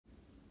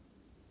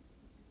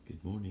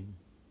Good morning.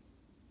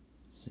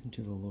 Sing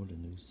to the Lord a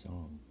new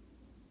song.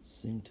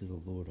 Sing to the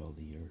Lord, all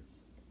the earth.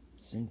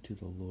 Sing to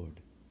the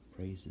Lord,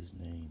 praise his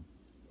name,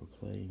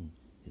 proclaim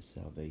his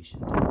salvation.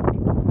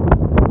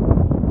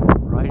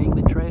 Riding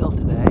the trail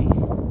today.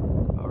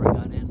 Already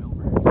got in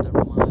over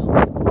several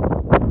miles.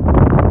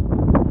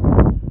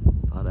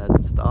 Thought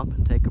I'd stop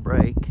and take a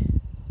break.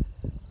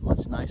 It's a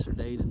much nicer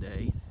day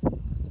today.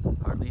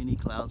 Hardly any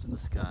clouds in the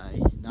sky.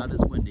 Not as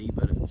windy,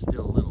 but it's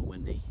still a little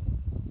windy.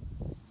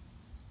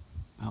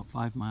 About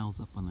 5 miles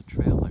up on the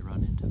trail, I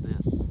run into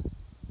this.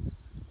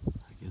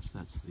 I guess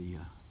that's the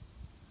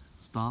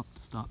stop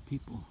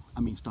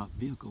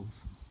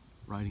vehicles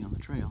riding on the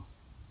trail.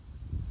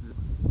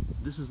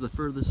 This is the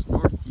furthest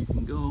north you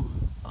can go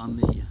on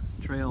the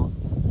trail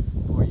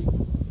before you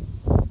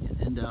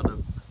end out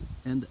of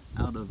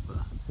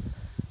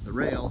the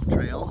rail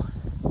trail.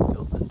 It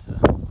goes into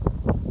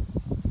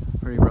a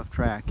very rough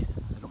track.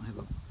 I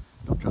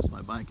don't trust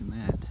my bike in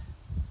that.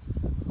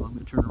 So I'm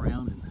going to turn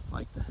around and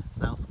fight the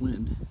south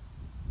wind.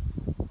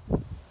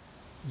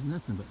 There's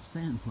nothing but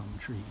sand plum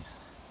trees.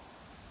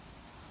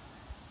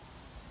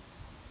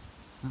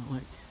 It's not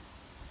like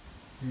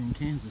here in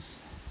Kansas.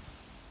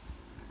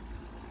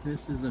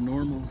 This is a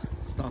normal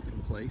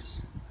stopping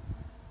place.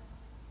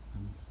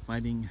 I'm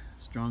fighting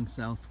strong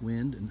south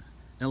wind and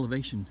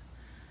elevation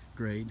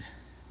grade.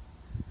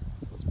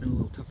 So it's been a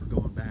little tougher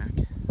going back.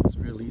 It's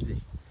real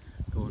easy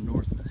going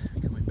north, but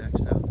coming back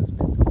south has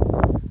been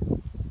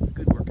a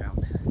good workout.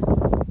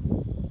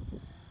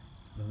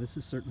 Well, this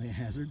is certainly a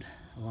hazard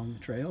along the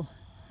trail.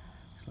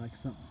 Looks like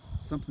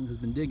something has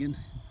been digging.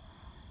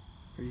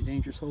 Pretty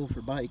dangerous hole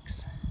for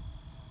bikes.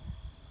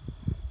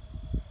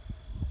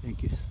 I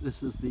think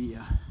this is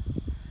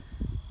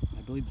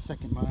I believe the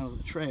second mile of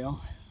the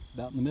trail. It's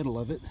about in the middle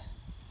of it.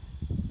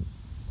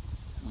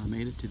 I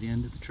made it to the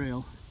end of the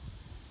trail.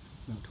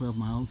 About 12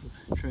 miles of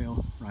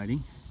trail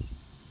riding.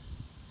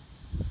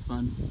 It was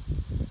fun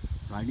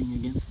riding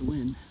against the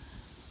wind.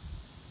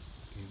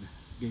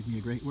 Gave me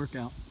a great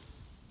workout.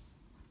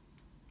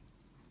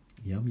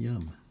 Yum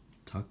yum.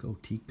 Taco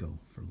Tico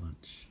for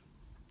lunch.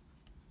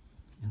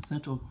 In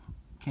central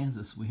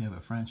Kansas, we have a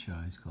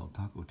franchise called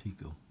Taco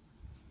Tico,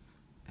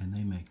 and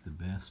they make the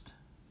best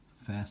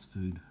fast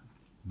food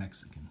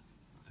Mexican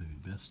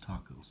food, best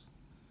tacos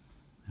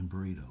and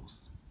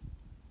burritos,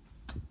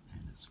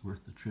 and it's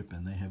worth the trip.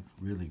 And they have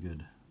really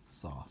good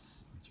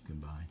sauce that you can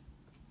buy,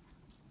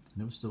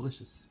 and it was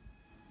delicious.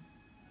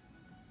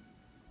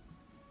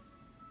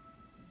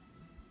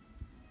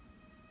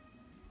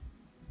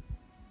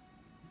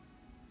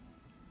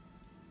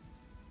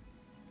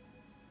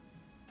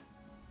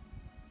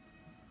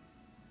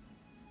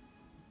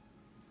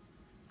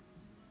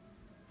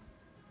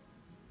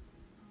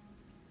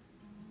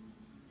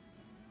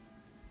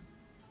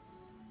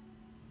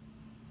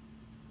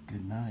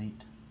 Good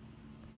night.